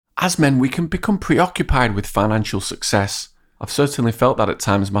As men, we can become preoccupied with financial success. I've certainly felt that at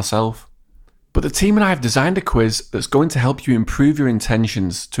times myself. But the team and I have designed a quiz that's going to help you improve your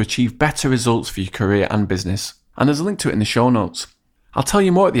intentions to achieve better results for your career and business. And there's a link to it in the show notes. I'll tell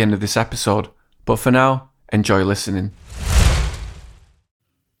you more at the end of this episode, but for now, enjoy listening.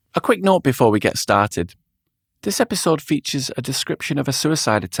 A quick note before we get started. This episode features a description of a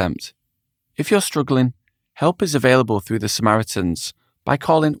suicide attempt. If you're struggling, help is available through the Samaritans by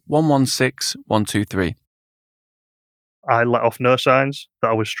calling 116 123. I let off no signs that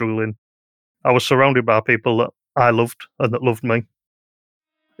I was struggling. I was surrounded by people that I loved and that loved me.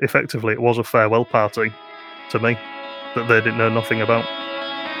 Effectively, it was a farewell party to me that they didn't know nothing about.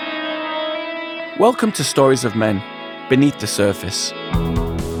 Welcome to Stories of Men, Beneath the Surface.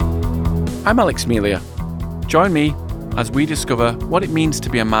 I'm Alex Melia. Join me as we discover what it means to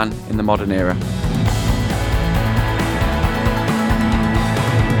be a man in the modern era.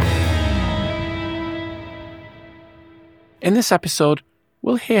 In this episode,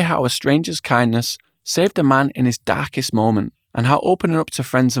 we'll hear how a stranger's kindness saved a man in his darkest moment and how opening up to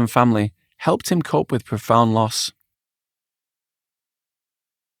friends and family helped him cope with profound loss.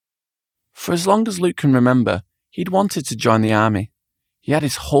 For as long as Luke can remember, he'd wanted to join the army. He had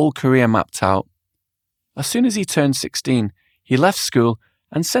his whole career mapped out. As soon as he turned 16, he left school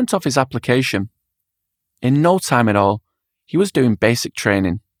and sent off his application. In no time at all, he was doing basic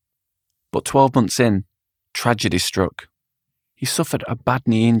training. But 12 months in, tragedy struck. He suffered a bad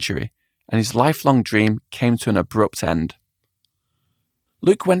knee injury, and his lifelong dream came to an abrupt end.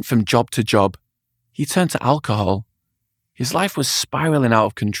 Luke went from job to job. He turned to alcohol. His life was spiraling out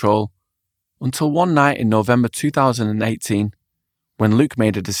of control, until one night in November 2018, when Luke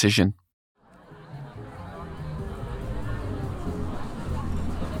made a decision.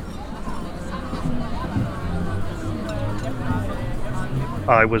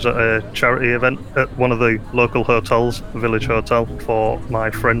 I was at a charity event at one of the local hotels, the Village Hotel, for my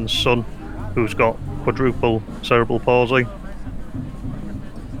friend's son who's got quadruple cerebral palsy.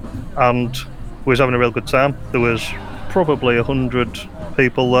 And we was having a real good time. There was probably 100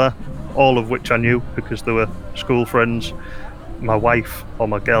 people there, all of which I knew because they were school friends. My wife, or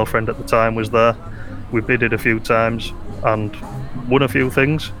my girlfriend at the time, was there. We bidded a few times and won a few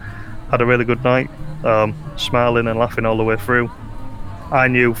things. Had a really good night, smiling and laughing all the way through. I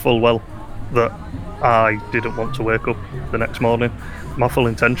knew full well that I didn't want to wake up the next morning. My full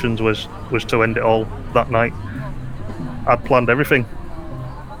intentions was to end it all that night. I'd planned everything.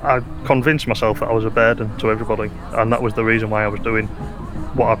 I convinced myself that I was a burden to everybody, and that was the reason why I was doing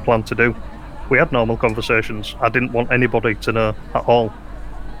what I planned to do. We had normal conversations. I didn't want anybody to know at all.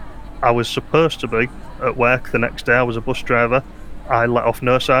 I was supposed to be at work the next day. I was a bus driver. I let off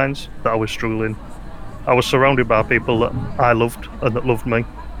no signs that I was struggling. I was surrounded by people that I loved and that loved me.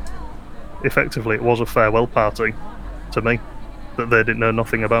 Effectively, it was a farewell party to me that they didn't know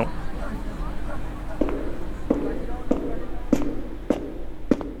nothing about.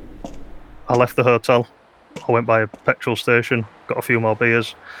 I left the hotel. I went by a petrol station, got a few more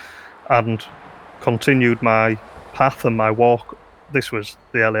beers, and continued my path and my walk. This was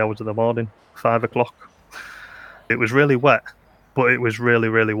the early hours of the morning, 5 o'clock. It was really wet, but it was really,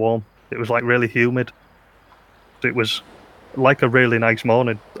 really warm. It was like really humid. It was like a really nice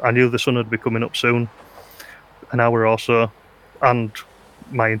morning. I knew the sun would be coming up soon, an hour or so, and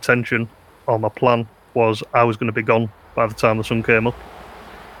my intention or my plan was I was going to be gone by the time the sun came up.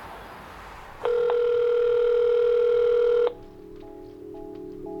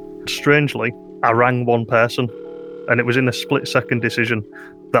 Strangely, I rang one person, and it was in a split-second decision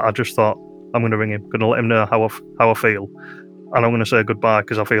that I just thought, I'm going to ring him, going to let him know how I feel, and I'm going to say goodbye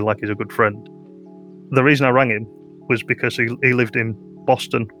because I feel like he's a good friend. The reason I rang him was because he lived in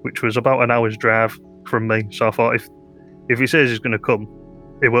Boston, which was about an hour's drive from me. So I thought if he says he's going to come,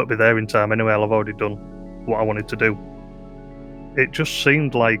 he won't be there in time anyway. I've already done what I wanted to do. It just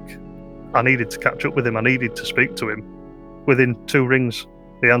seemed like I needed to catch up with him. I needed to speak to him. Within 2 rings,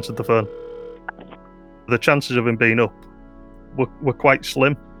 he answered the phone. The chances of him being up were quite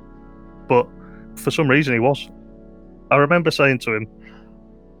slim, but for some reason he was. I remember saying to him,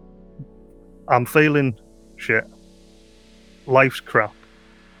 I'm feeling shit. Life's crap.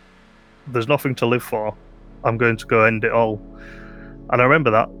 There's nothing to live for. I'm going to go end it all. And I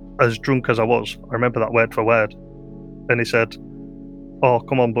remember that, as drunk as I was, I remember that word for word. And he said, oh,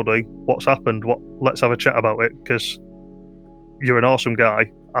 come on, buddy, what's happened? Let's have a chat about it, because you're an awesome guy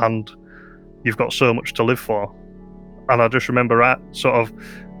and you've got so much to live for. And I just remember sort of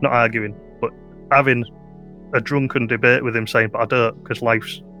not arguing, but having a drunken debate with him saying, but I don't, because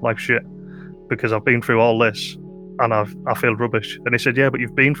life's shit, because I've been through all this and I feel rubbish. And he said, yeah, but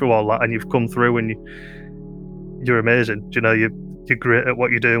you've been through all that and you've come through and you're amazing. You know, you're great at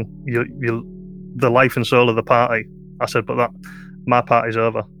what you do. You're the life and soul of the party. I said, but my party's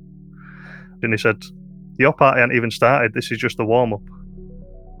over. And he said, your party ain't even started. This is just the warm up.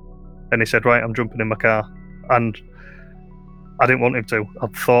 And he said, right, I'm jumping in my car. And I didn't want him to. I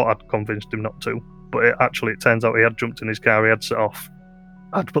thought I'd convinced him not to, but it turns out he had jumped in his car. He had set off.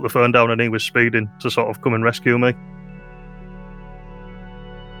 I'd put the phone down and he was speeding to sort of come and rescue me.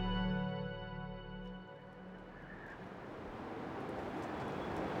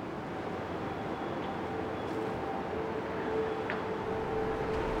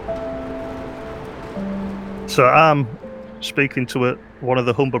 So I'm speaking to one of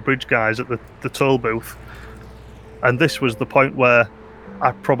the Humber Bridge guys at the toll booth, and this was the point where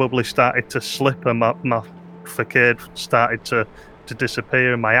I probably started to slip and my facade started to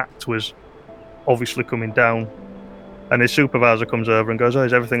disappear and my act was obviously coming down. And his supervisor comes over and goes, oh,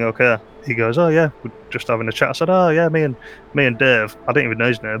 is everything okay? He goes, oh yeah, we're just having a chat. I said, oh yeah, me and Dave. I didn't even know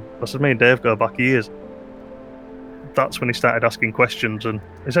his name. I said, me and Dave go back years. That's when he started asking questions and,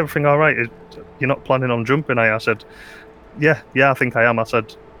 is everything all right? You're not planning on jumping, I said, yeah, I think I am. I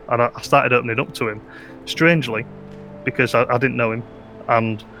said, and I started opening up to him, strangely, because I didn't know him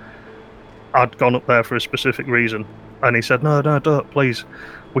and I'd gone up there for a specific reason. And he said, no, don't, please,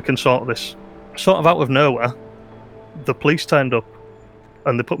 we can sort this. Sort of out of nowhere, the police turned up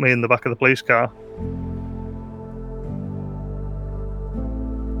and they put me in the back of the police car.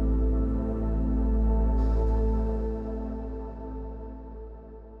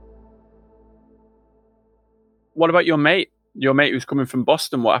 What about your mate? Your mate who's coming from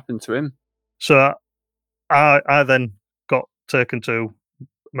Boston, what happened to him? So I then got taken to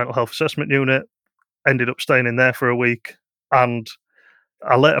mental health assessment unit, ended up staying in there for a week, and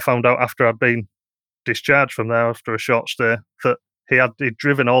I later found out after I'd been discharged from there after a short stay that he'd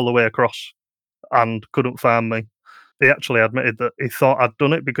driven all the way across and couldn't find me. He actually admitted that he thought I'd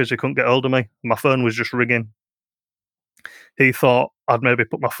done it because he couldn't get hold of me. My phone was just ringing. He thought I'd maybe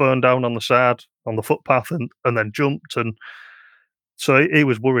put my phone down on the side, on the footpath, and then jumped. And so he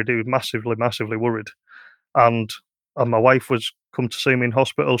was worried. He was massively, massively worried. And my wife was come to see me in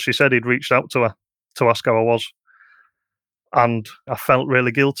hospital. She said he'd reached out to her to ask how I was. And I felt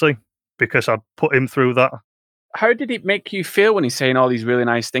really guilty because I'd put him through that. How did it make you feel when he's saying all these really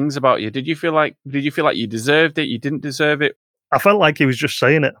nice things about you? Did you feel like you deserved it? You didn't deserve it? I felt like he was just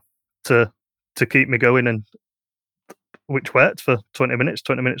saying it to keep me going, and which worked for 20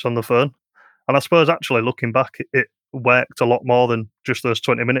 minutes on the phone. And I suppose actually looking back, it worked a lot more than just those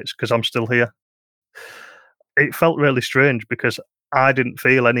 20 minutes because I'm still here. It felt really strange because I didn't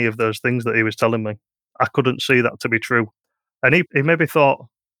feel any of those things that he was telling me. I couldn't see that to be true. And he maybe thought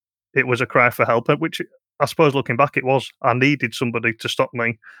it was a cry for help, which I suppose looking back it was. I needed somebody to stop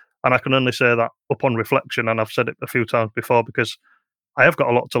me. And I can only say that upon reflection, and I've said it a few times before, because I have got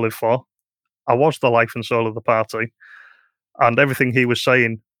a lot to live for. I was the life and soul of the party, and everything he was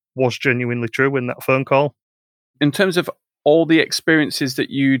saying was genuinely true in that phone call. In terms of all the experiences that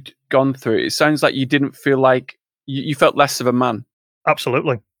you'd gone through, it sounds like you didn't feel like you felt less of a man.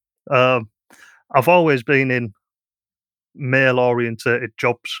 Absolutely. I've always been in male-orientated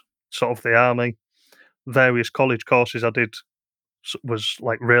jobs, sort of the army. Various college courses I did was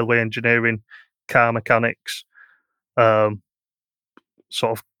like railway engineering, car mechanics. Sort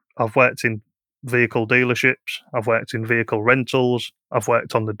of, I've worked in vehicle dealerships. I've worked in vehicle rentals. I've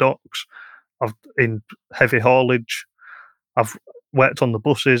worked on the docks. I've in heavy haulage. I've worked on the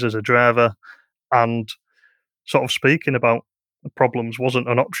buses as a driver, and sort of speaking about problems wasn't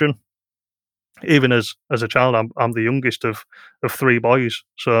an option. Even as a child, I'm the youngest of three boys,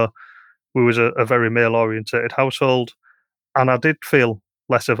 so we was a very male orientated household, and I did feel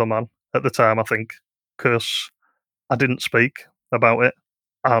less of a man at the time, I think, because I didn't speak about it,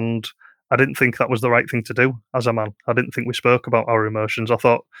 and I didn't think that was the right thing to do as a man. I didn't think we spoke about our emotions. I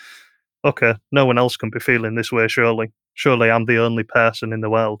thought, okay, no one else can be feeling this way, surely. Surely I'm the only person in the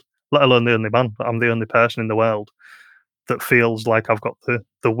world, let alone the only man, but I'm the only person in the world that feels like I've got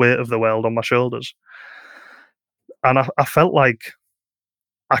the weight of the world on my shoulders. And I felt like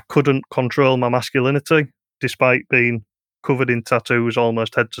I couldn't control my masculinity, despite being covered in tattoos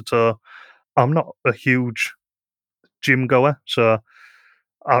almost head to toe. I'm not a huge gym goer, so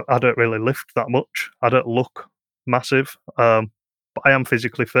I don't really lift that much. I don't look massive, but I am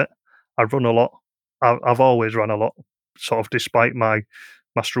physically fit. I run a lot. I've always run a lot, sort of despite my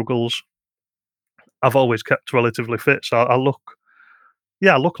struggles. I've always kept relatively fit, so I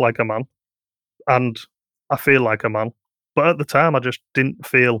look like a man, and I feel like a man. But at the time, I just didn't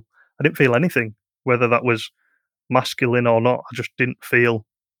feel anything, whether that was masculine or not, I just didn't feel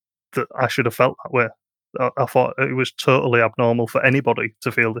that I should have felt that way. I thought it was totally abnormal for anybody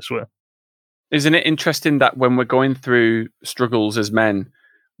to feel this way. Isn't it interesting that when we're going through struggles as men,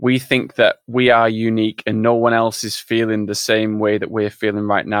 we think that we are unique and no one else is feeling the same way that we're feeling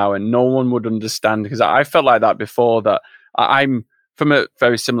right now, and no one would understand? Because I felt like that before, that I'm from a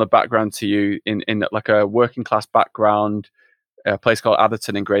very similar background to you, in like a working class background, a place called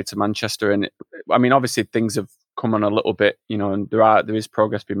Atherton in Greater Manchester. And I mean, obviously things have come on a little bit, and there is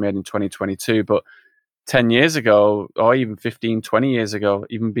progress being made in 2022, but 10 years ago, or even 15, 20 years ago,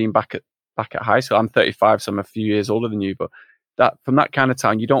 even being back at high school, I'm 35, so I'm a few years older than you, but that from that kind of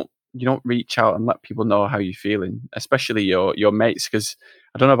town, you don't reach out and let people know how you're feeling, especially your mates. Because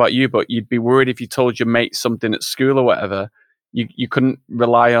I don't know about you, but you'd be worried if you told your mate something at school or whatever. You couldn't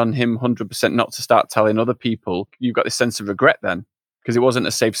rely on him 100% not to start telling other people. You've got this sense of regret then, because it wasn't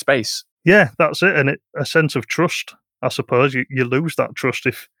a safe space. Yeah, that's it. And a sense of trust, I suppose. You lose that trust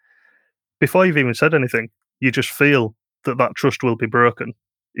if, before you've even said anything, you just feel that trust will be broken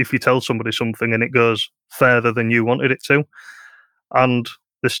if you tell somebody something and it goes further than you wanted it to. And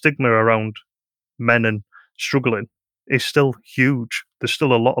the stigma around men and struggling is still huge. There's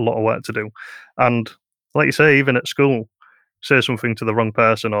still a lot of work to do. And like you say, even at school, say something to the wrong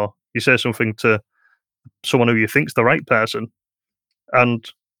person, or you say something to someone who you think's the right person,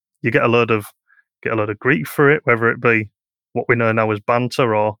 and you get a load of grief for it, whether it be what we know now as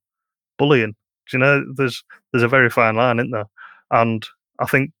banter or bullying. Do you know, there's a very fine line, isn't there? And I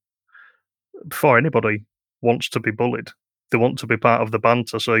think before anybody wants to be bullied, they want to be part of the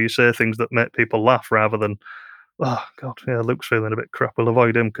banter. So you say things that make people laugh rather than, oh God, yeah, Luke's feeling a bit crap. We'll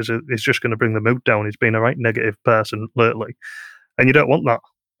avoid him because it's just going to bring the mood down. He's been a right negative person lately, and you don't want that,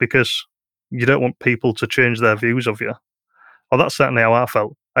 because you don't want people to change their views of you. Well, that's certainly how I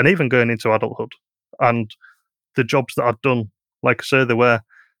felt. And even going into adulthood, and the jobs that I'd done, like I say, they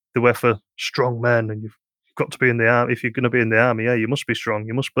were for strong men, and you've got to be in the army. If you're going to be in the army, yeah, you must be strong.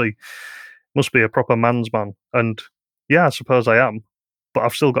 You must be a proper man's man. And yeah, I suppose I am, but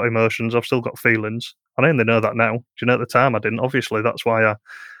I've still got emotions. I've still got feelings, and I only know that now. Do you know, at the time I didn't. Obviously, that's why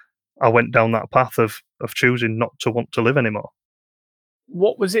I went down that path of choosing not to want to live anymore.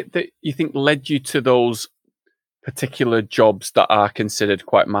 What was it that you think led you to those particular jobs that are considered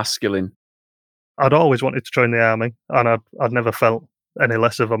quite masculine? I'd always wanted to join the army, and I'd never felt any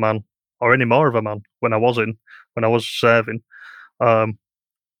less of a man or any more of a man when I was serving. I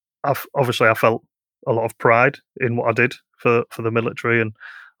felt a lot of pride in what I did for the military, and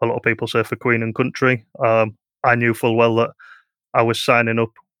a lot of people say for Queen and country. I knew full well that I was signing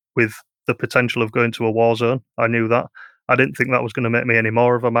up with the potential of going to a war zone. I knew that. I didn't think that was going to make me any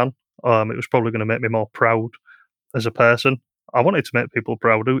more of a man. It was probably going to make me more proud as a person. I wanted to make people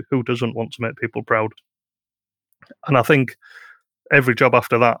proud. Who doesn't want to make people proud? And I think every job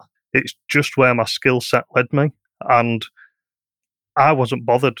after that, it's just where my skill set led me. And I wasn't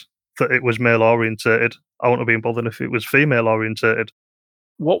bothered that it was male orientated. I wouldn't have been bothered if it was female orientated.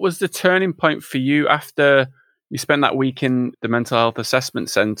 What was the turning point for you after you spent that week in the mental health assessment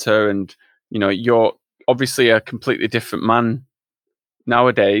centre? And you're obviously a completely different man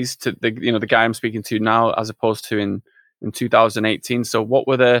nowadays to the guy I'm speaking to now, as opposed to in 2018. So what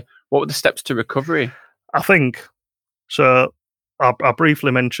were the steps to recovery? I think so. I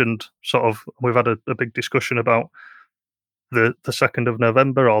briefly mentioned, sort of, we've had a big discussion about the 2nd of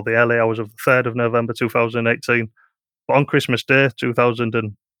November, or the early hours of the 3rd of November 2018. But on Christmas Day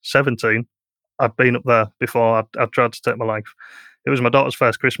 2017, I'd been up there before. I'd tried to take my life. It was my daughter's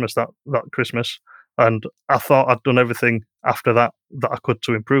first Christmas that Christmas, and I thought I'd done everything after that I could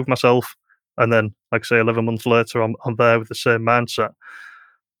to improve myself. And then, like I say, 11 months later, I'm there with the same mindset.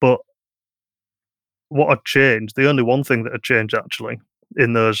 But what had changed, the only one thing that had changed actually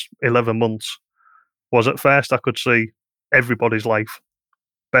in those 11 months, was at first I could see everybody's life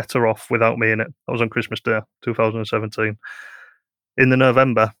better off without me in it. That was on Christmas Day 2017. In the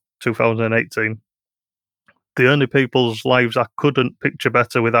November 2018, the only people's lives I couldn't picture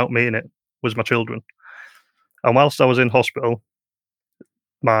better without me in it was my children. And whilst I was in hospital,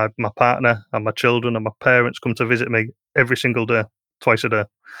 my partner and my children and my parents come to visit me every single day, twice a day.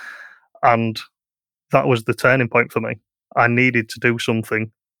 And that was the turning point for me. I needed to do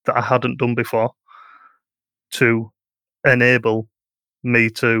something that I hadn't done before to enable me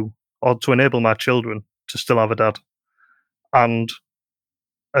to enable my children to still have a dad. And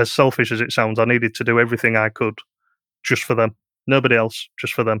as selfish as it sounds, I needed to do everything I could just for them. Nobody else,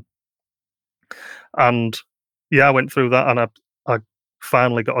 just for them. And yeah, I went through that, and I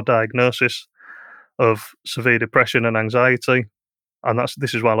finally got a diagnosis of severe depression and anxiety. And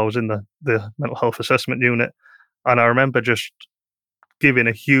this is while I was in the mental health assessment unit. And I remember just giving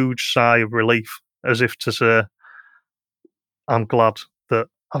a huge sigh of relief, as if to say, I'm glad that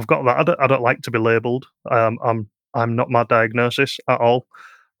I've got that. I don't like to be labelled. I'm not my diagnosis at all.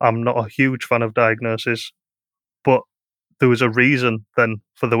 I'm not a huge fan of diagnosis, but there was a reason then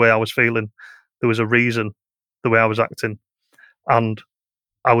for the way I was feeling. There was a reason the way I was acting, and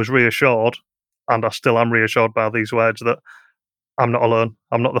I was reassured, and I still am reassured by these words that I'm not alone.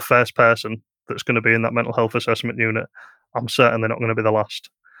 I'm not the first person that's going to be in that mental health assessment unit. I'm certainly not going to be the last.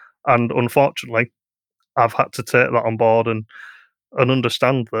 And unfortunately, I've had to take that on board and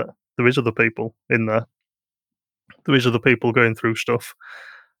understand that there is other people in there. There is other people going through stuff.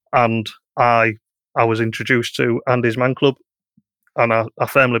 And I was introduced to Andy's Man Club, and I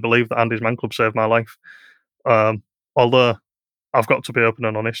firmly believe that Andy's Man Club saved my life. Although I've got to be open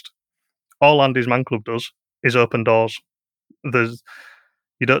and honest, all Andy's Man Club does is open doors.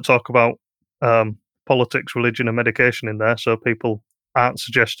 You don't talk about politics, religion, and medication in there, so people aren't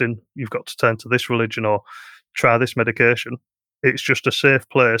suggesting you've got to turn to this religion or try this medication. It's just a safe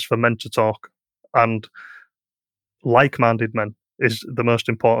place for men to talk, and like-minded men is the most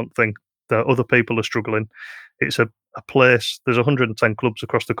important thing. That other people are struggling. It's a place. There's 110 clubs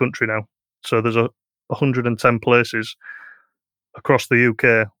across the country now, so there's 110 places across the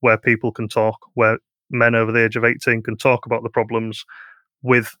UK where people can talk, where men over the age of 18 can talk about the problems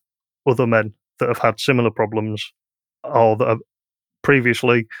with other men that have had similar problems, or that are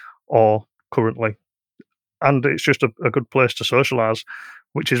previously or currently. And it's just a good place to socialise,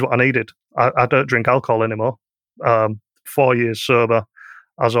 which is what I needed. I don't drink alcohol anymore. 4 years sober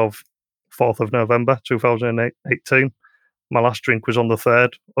as of 4th of November 2018. My last drink was on the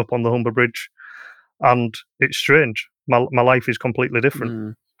 3rd up on the Humber Bridge. And it's strange. My life is completely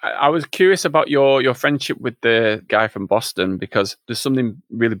different. I was curious about your friendship with the guy from Boston, because there's something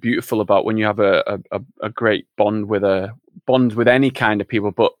really beautiful about when you have a great bond with any kind of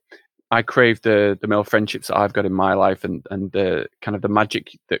people. But I crave the male friendships that I've got in my life, and the kind of the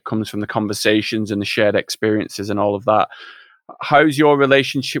magic that comes from the conversations and the shared experiences and all of that. How's your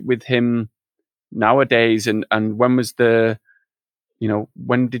relationship with him nowadays? And when was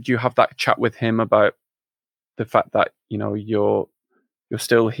when did you have that chat with him about the fact that, you're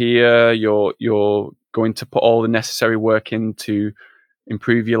still here, you're going to put all the necessary work in to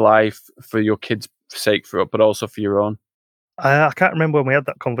improve your life for your kids' sake, but also for your own? I can't remember when we had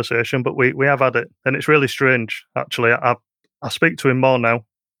that conversation, but we have had it, and it's really strange. Actually, I speak to him more now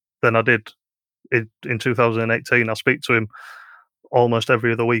than I did in 2018. I speak to him almost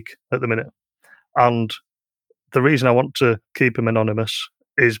every other week at the minute, and the reason I want to keep him anonymous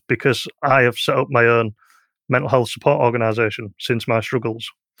is because I have set up my own mental health support organisation since my struggles,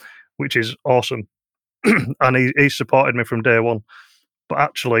 which is awesome. And he supported me from day one. But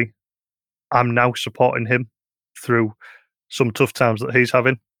actually, I'm now supporting him through some tough times that he's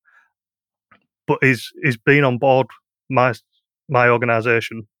having. But he's been on board my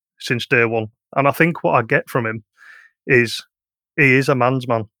organisation since day one. And I think what I get from him is he is a man's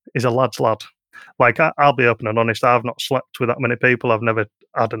man. He's a lad's lad. Like, I'll be open and honest, I've not slept with that many people. I've never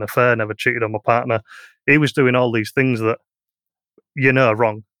had an affair, never cheated on my partner. He was doing all these things that are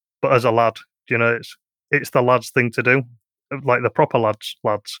wrong. But as a lad, it's the lad's thing to do, like the proper lads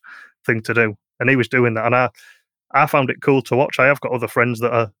thing to do. And he was doing that. And I found it cool to watch. I have got other friends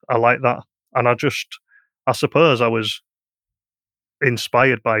that are like that. And I suppose I was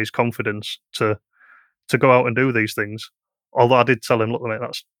inspired by his confidence to go out and do these things. Although I did tell him, look, mate,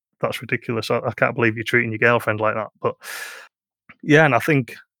 that's ridiculous. I can't believe you're treating your girlfriend like that. But yeah, and I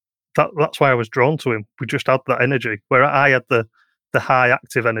think that's why I was drawn to him. We just had that energy. Where I had the high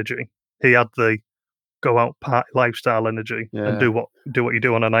active energy, he had the go out party lifestyle energy and do what you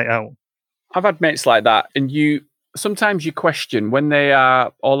do on a night out. I've had mates like that, and sometimes you question when they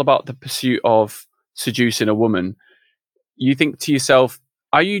are all about the pursuit of seducing a woman. You think to yourself,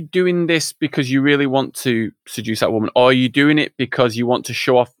 are you doing this because you really want to seduce that woman, or are you doing it because you want to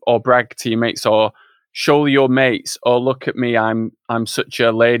show off or brag to your mates, or show your mates, or look at me, I'm such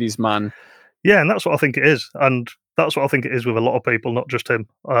a ladies' man? Yeah, and that's what I think it is, and that's what I think it is with a lot of people, not just him.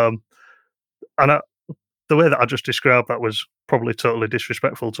 The way that I just described that was probably totally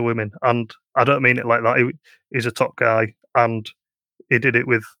disrespectful to women, and I don't mean it like that. He's a top guy, and he did it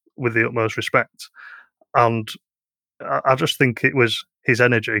with the utmost respect. And I just think it was his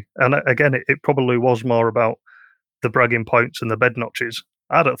energy. And again, it probably was more about the bragging points and the bed notches.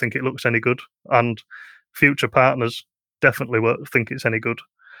 I don't think it looks any good, and future partners definitely won't think it's any good.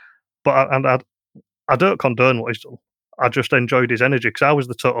 But I don't condone what he's done. I just enjoyed his energy, because I was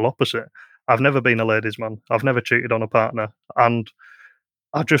the total opposite. I've never been a ladies' man. I've never cheated on a partner, and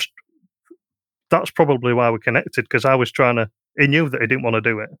I just that's probably why we connected, because I was trying to. He knew that he didn't want to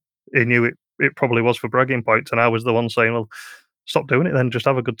do it. He knew it probably was for bragging points, and I was the one saying, "Well, stop doing it then. Just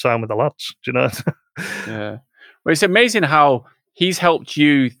have a good time with the lads." Do you know? Yeah. Well, it's amazing how he's helped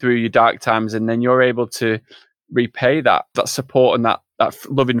you through your dark times, and then you're able to repay that support and that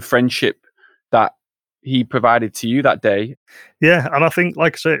loving friendship that he provided to you that day. Yeah, and I think,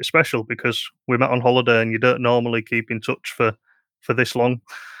 like I say, it's special because we met on holiday, and you don't normally keep in touch for this long.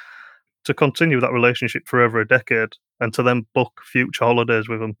 To continue that relationship for over a decade and to then book future holidays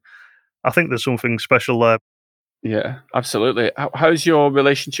with him, I think there's something special there. Yeah, absolutely. How's your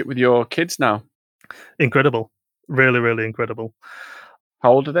relationship with your kids now? Incredible. Really, really incredible.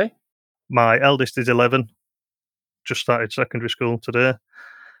 How old are they? My eldest is 11, just started secondary school today.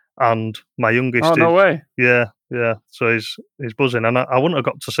 And my youngest Oh, no way. Yeah. So he's buzzing. And I wouldn't have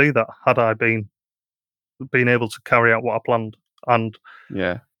got to see that had I been able to carry out what I planned. And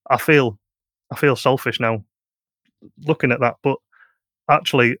yeah, I feel selfish now looking at that, but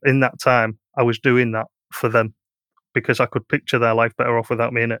actually in that time I was doing that for them because I could picture their life better off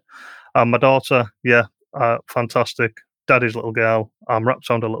without me in it. And my daughter, fantastic. Daddy's little girl. I'm wrapped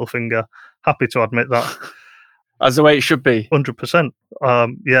around her little finger. Happy to admit that. That's the way it should be. 100%. I'll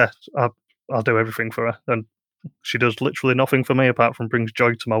do everything for her, and she does literally nothing for me apart from brings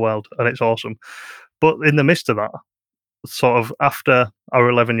joy to my world, and it's awesome. But in the midst of that, sort of after our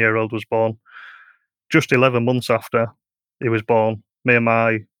 11-year-old was born, just 11 months after he was born, me and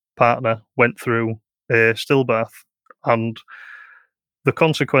my partner went through a stillbirth, and the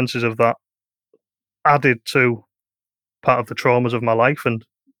consequences of that added to part of the traumas of my life and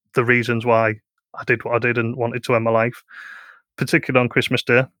the reasons why I did what I did and wanted to end my life, particularly on Christmas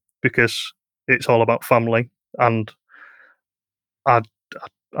Day, because it's all about family, and I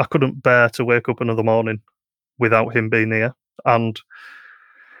couldn't bear to wake up another morning without him being here. And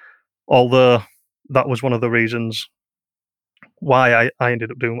although that was one of the reasons why I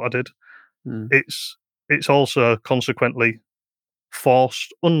ended up doing what I did, it's also consequently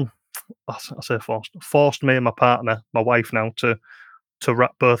forced me and my partner, my wife now, to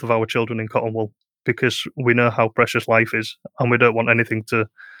wrap both of our children in cotton wool, because we know how precious life is and we don't want anything to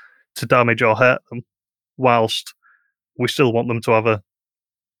damage or hurt them, whilst we still want them to have a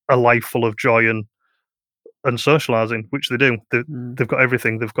life full of joy and socialising, which they do. They've got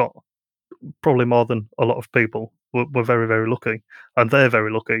everything. They've got probably more than a lot of people. We're very, very lucky, and they're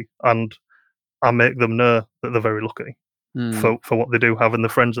very lucky, and I make them know that they're very lucky for what they do have and the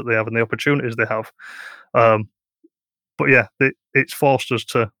friends that they have and the opportunities they have. But yeah, it's forced us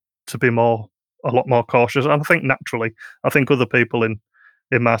to be a lot more cautious. And I think naturally, other people in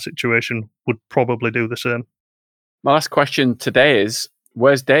my situation would probably do the same. My last question today is,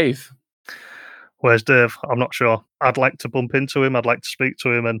 where's Dave? Where's Dave? I'm not sure. I'd like to bump into him. I'd like to speak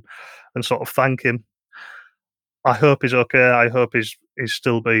to him and sort of thank him. I hope he's okay. I hope he's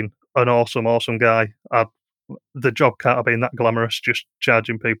still been an awesome guy. The job can't have been that glamorous, just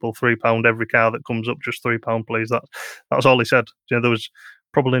charging people £3 every car that comes up, just £3, please. That's all he said. You know, there was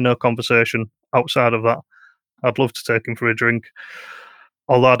probably no conversation outside of that. I'd love to take him for a drink.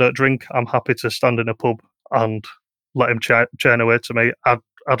 Although I don't drink, I'm happy to stand in a pub and let him chain away to me.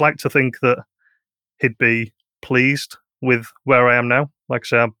 I'd like to think that he'd be pleased with where I am now. Like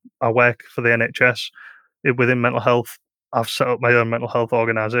I say, I work for the NHS within mental health. I've set up my own mental health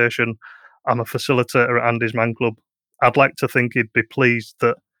organisation. I'm a facilitator at Andy's Man Club. I'd like to think he'd be pleased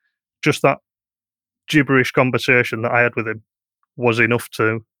that just that gibberish conversation that I had with him was enough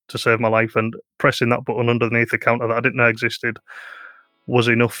to save my life, and pressing that button underneath the counter that I didn't know existed was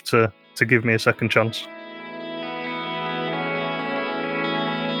enough to give me a second chance.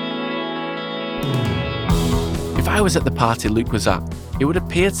 If I was at the party Luke was at, it would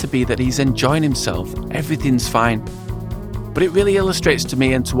appear to be that he's enjoying himself, everything's fine. But it really illustrates to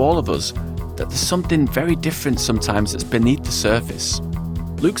me and to all of us that there's something very different sometimes that's beneath the surface.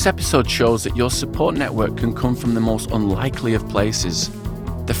 Luke's episode shows that your support network can come from the most unlikely of places.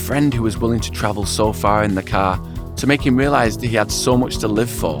 The friend who was willing to travel so far in the car to make him realise that he had so much to live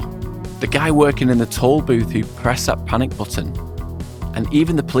for. The guy working in the toll booth who pressed that panic button. And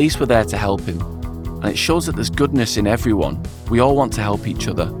even the police were there to help him. And it shows that there's goodness in everyone. We all want to help each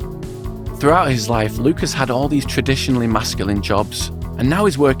other. Throughout his life, Luke has had all these traditionally masculine jobs, and now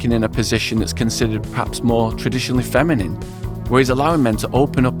he's working in a position that's considered perhaps more traditionally feminine, where he's allowing men to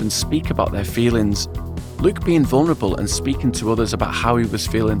open up and speak about their feelings. Luke being vulnerable and speaking to others about how he was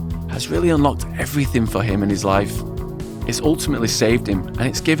feeling has really unlocked everything for him in his life. It's ultimately saved him, and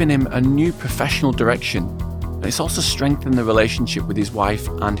it's given him a new professional direction, and it's also strengthened the relationship with his wife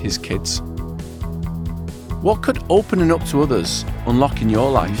and his kids. What could opening up to others unlock in your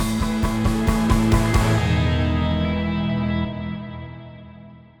life?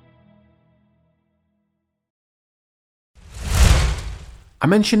 I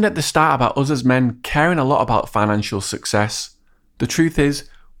mentioned at the start about us as men caring a lot about financial success. The truth is,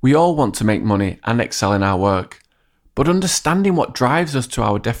 we all want to make money and excel in our work. But understanding what drives us to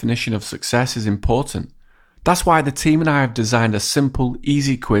our definition of success is important. That's why the team and I have designed a simple,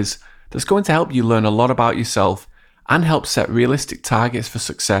 easy quiz that's going to help you learn a lot about yourself and help set realistic targets for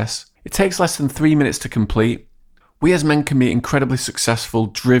success. It takes less than 3 minutes to complete. We as men can be incredibly successful,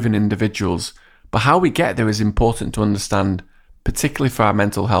 driven individuals, but how we get there is important to understand, particularly for our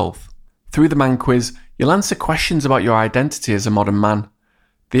mental health. Through the Man Quiz, you'll answer questions about your identity as a modern man.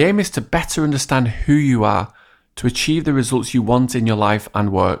 The aim is to better understand who you are to achieve the results you want in your life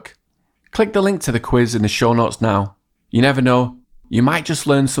and work. Click the link to the quiz in the show notes now. You never know, you might just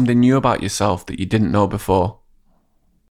learn something new about yourself that you didn't know before.